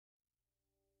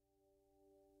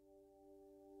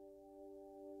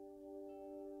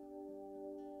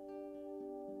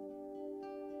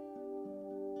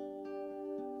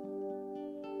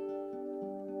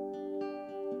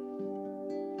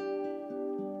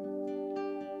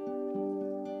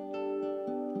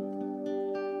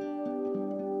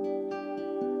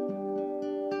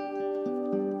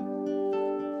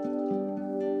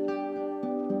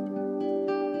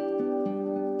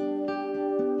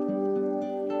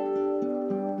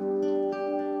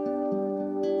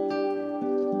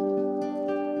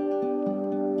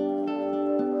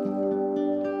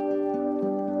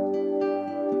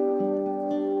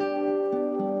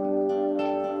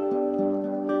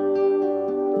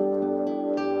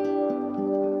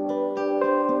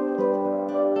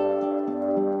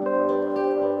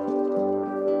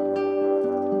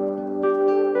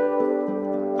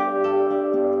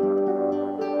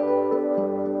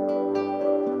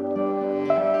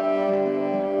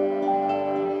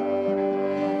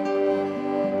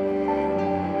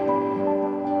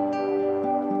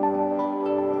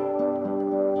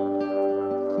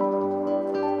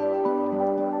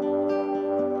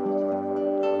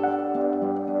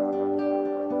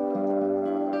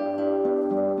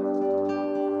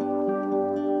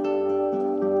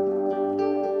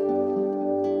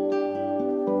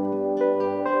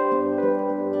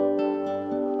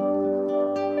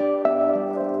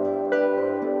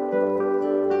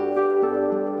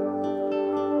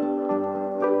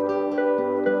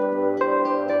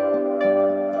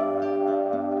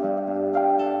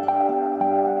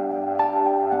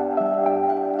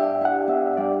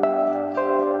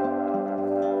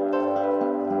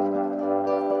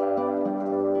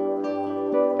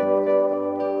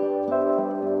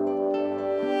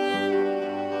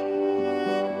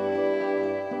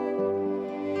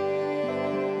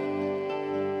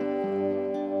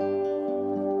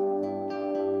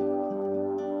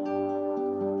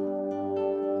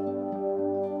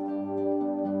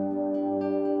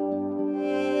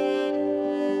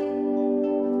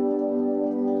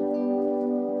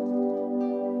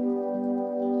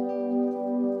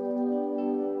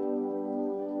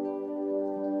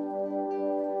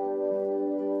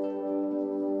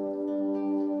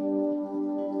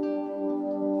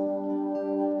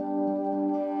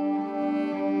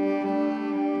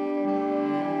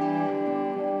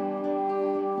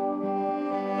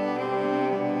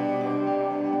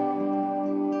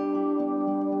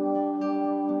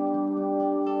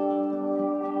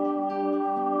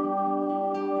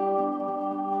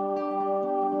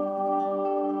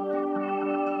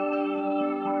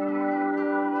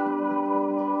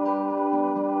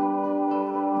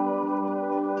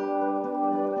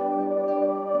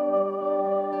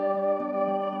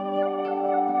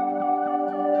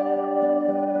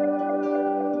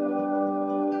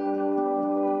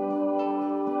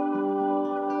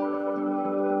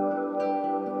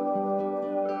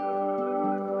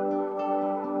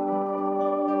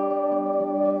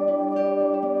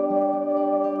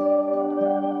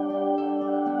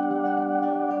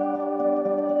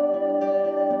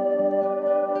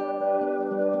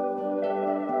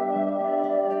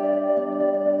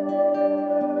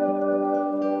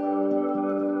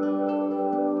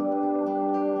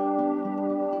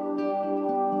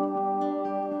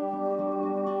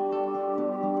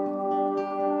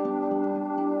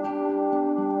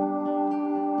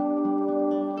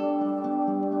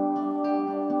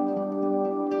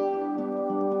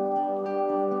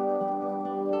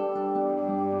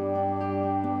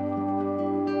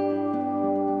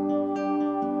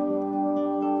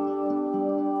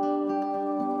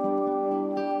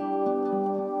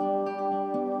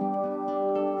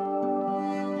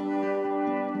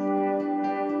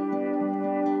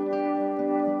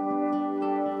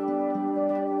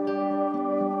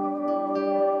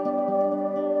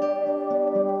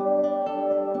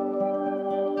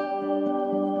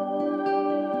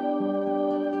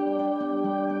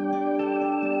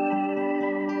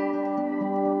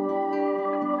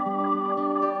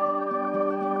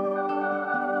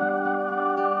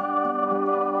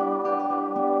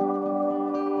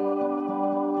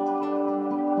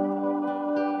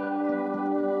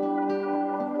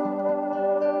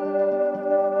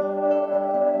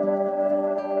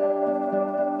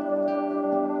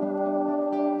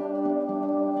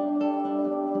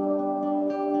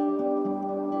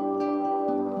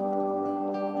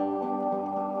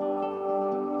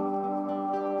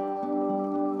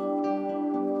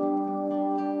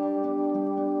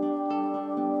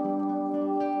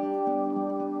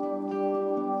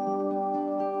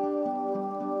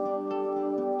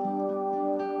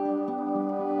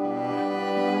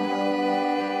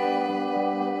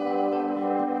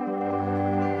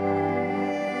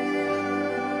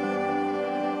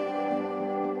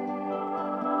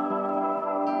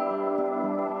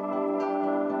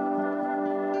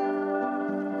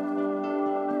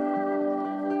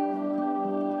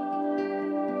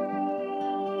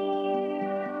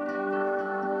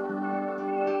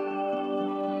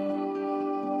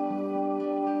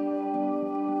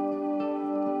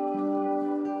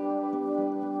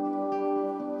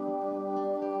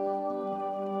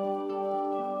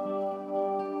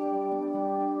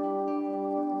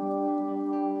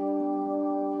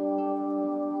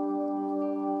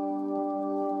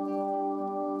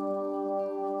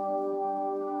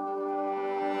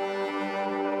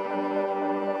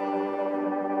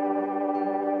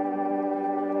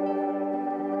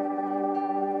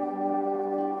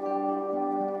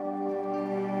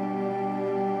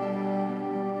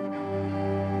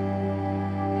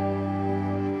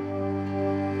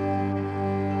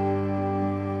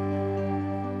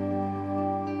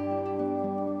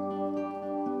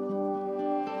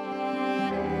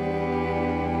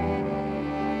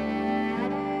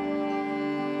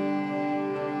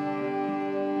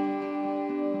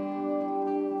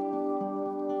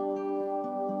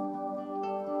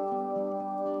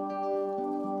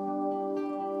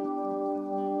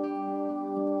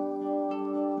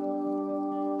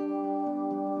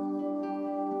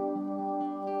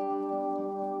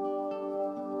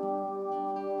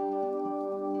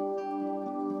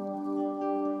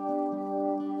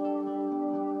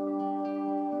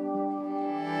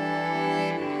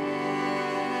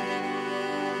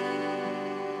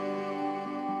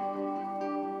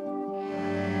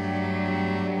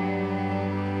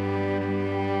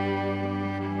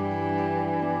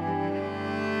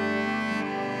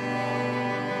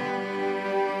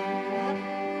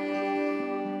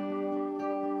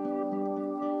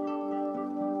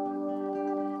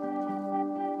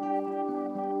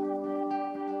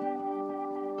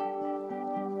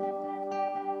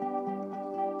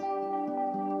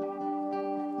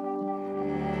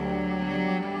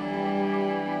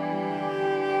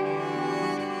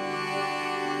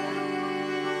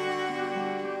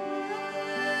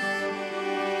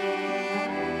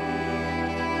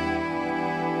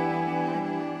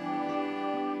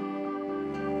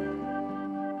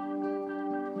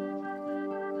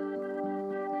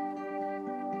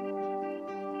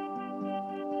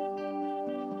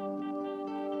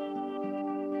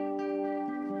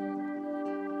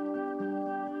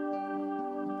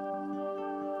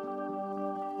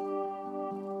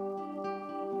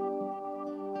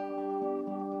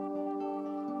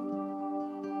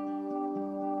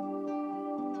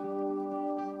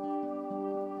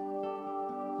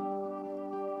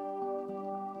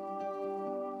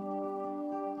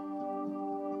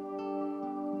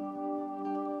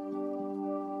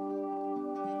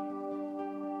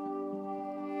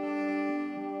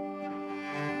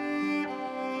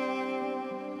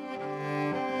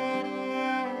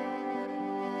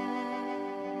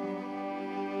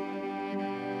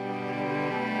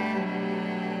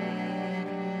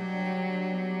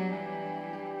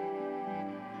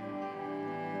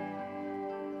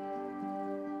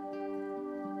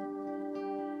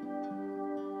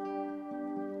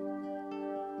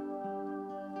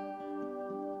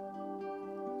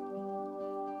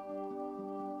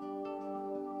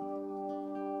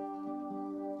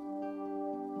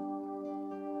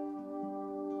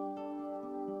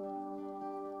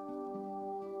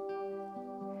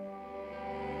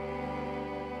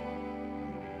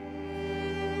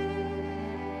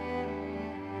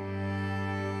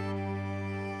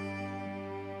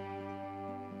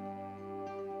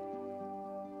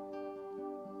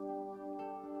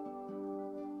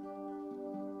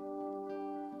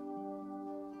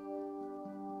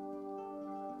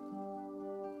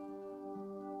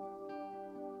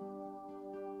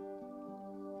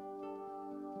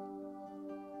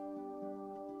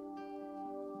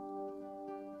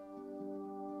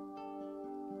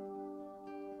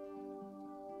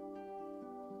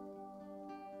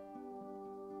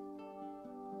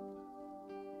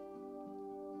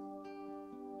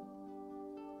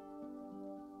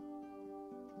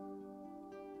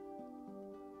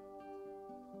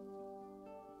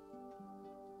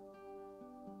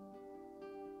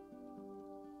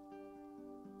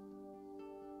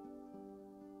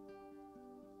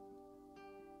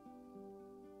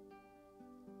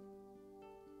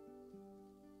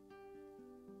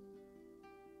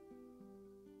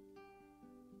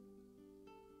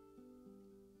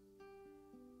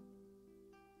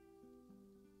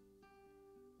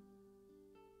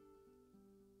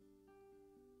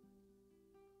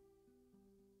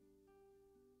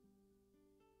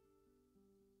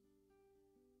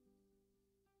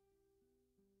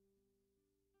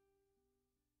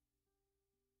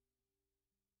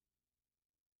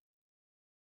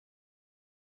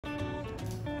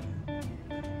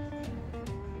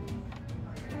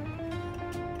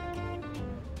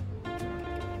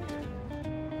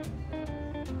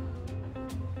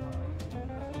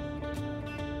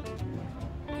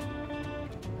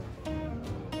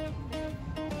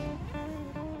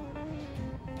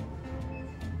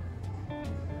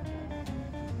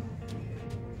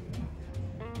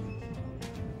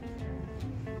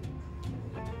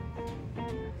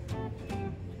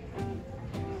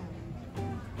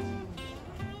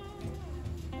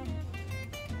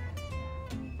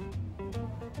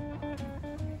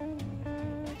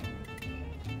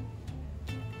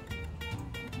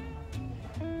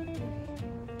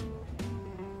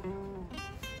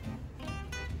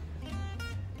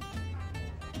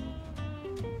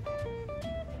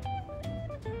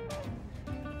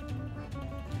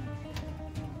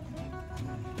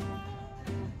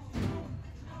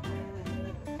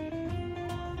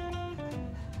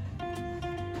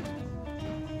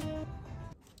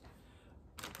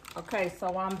Okay,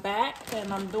 so I'm back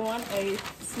and I'm doing a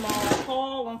small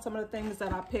haul on some of the things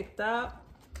that I picked up.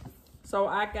 So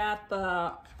I got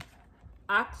the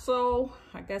OXO,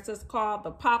 I guess it's called, the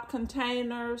pop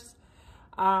containers.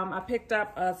 I picked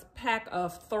up a pack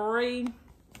of 3.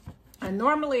 And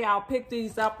normally I'll pick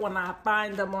these up when I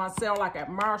find them on sale, like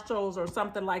at Marshall's or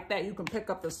something like that. You can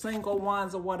pick up the single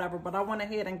ones or whatever, but I went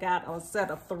ahead and got a set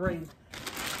of 3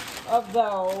 of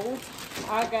those.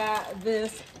 I got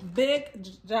this big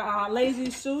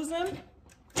Lazy Susan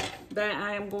that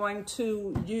I am going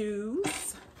to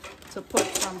use to put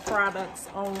some products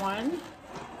on.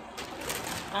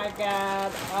 I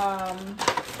got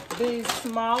these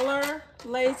smaller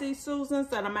Lazy Susans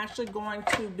that I'm actually going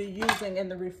to be using in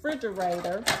the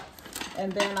refrigerator.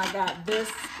 And then I got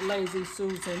this Lazy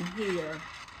Susan here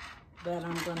that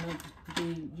I'm going to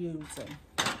be using.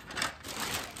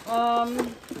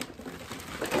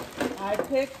 I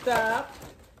picked up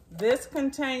this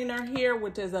container here,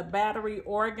 which is a battery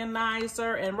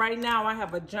organizer. And right now I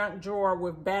have a junk drawer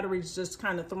with batteries just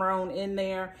kind of thrown in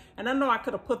there. And I know I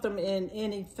could have put them in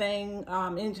anything,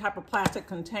 any type of plastic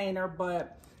container,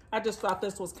 but I just thought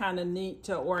this was kind of neat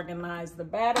to organize the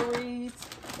batteries.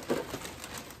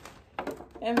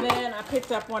 And then I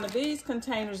picked up one of these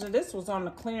containers, and this was on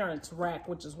the clearance rack,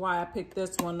 which is why I picked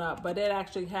this one up. But it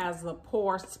actually has the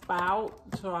pour spout,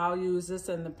 so I'll use this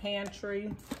in the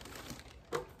pantry.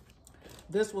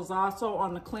 This was also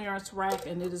on the clearance rack,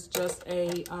 and it is just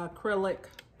a acrylic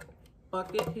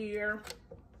bucket here.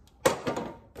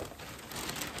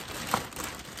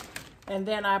 And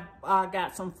then I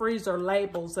got some freezer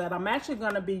labels that I'm actually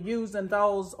going to be using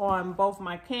those on both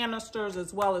my canisters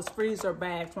as well as freezer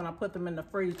bags when I put them in the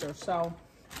freezer. So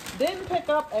didn't pick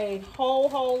up a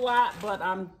whole lot, but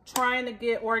I'm trying to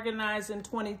get organized in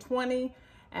 2020.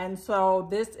 And so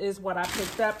this is what I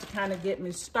picked up to kind of get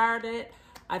me started.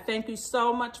 I thank you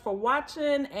so much for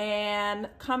watching, and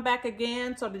come back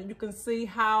again so that you can see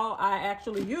how I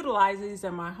actually utilize these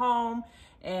in my home,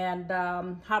 and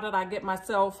how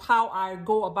I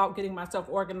go about getting myself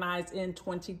organized in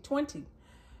 2020.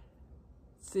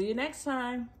 See you next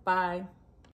time. Bye.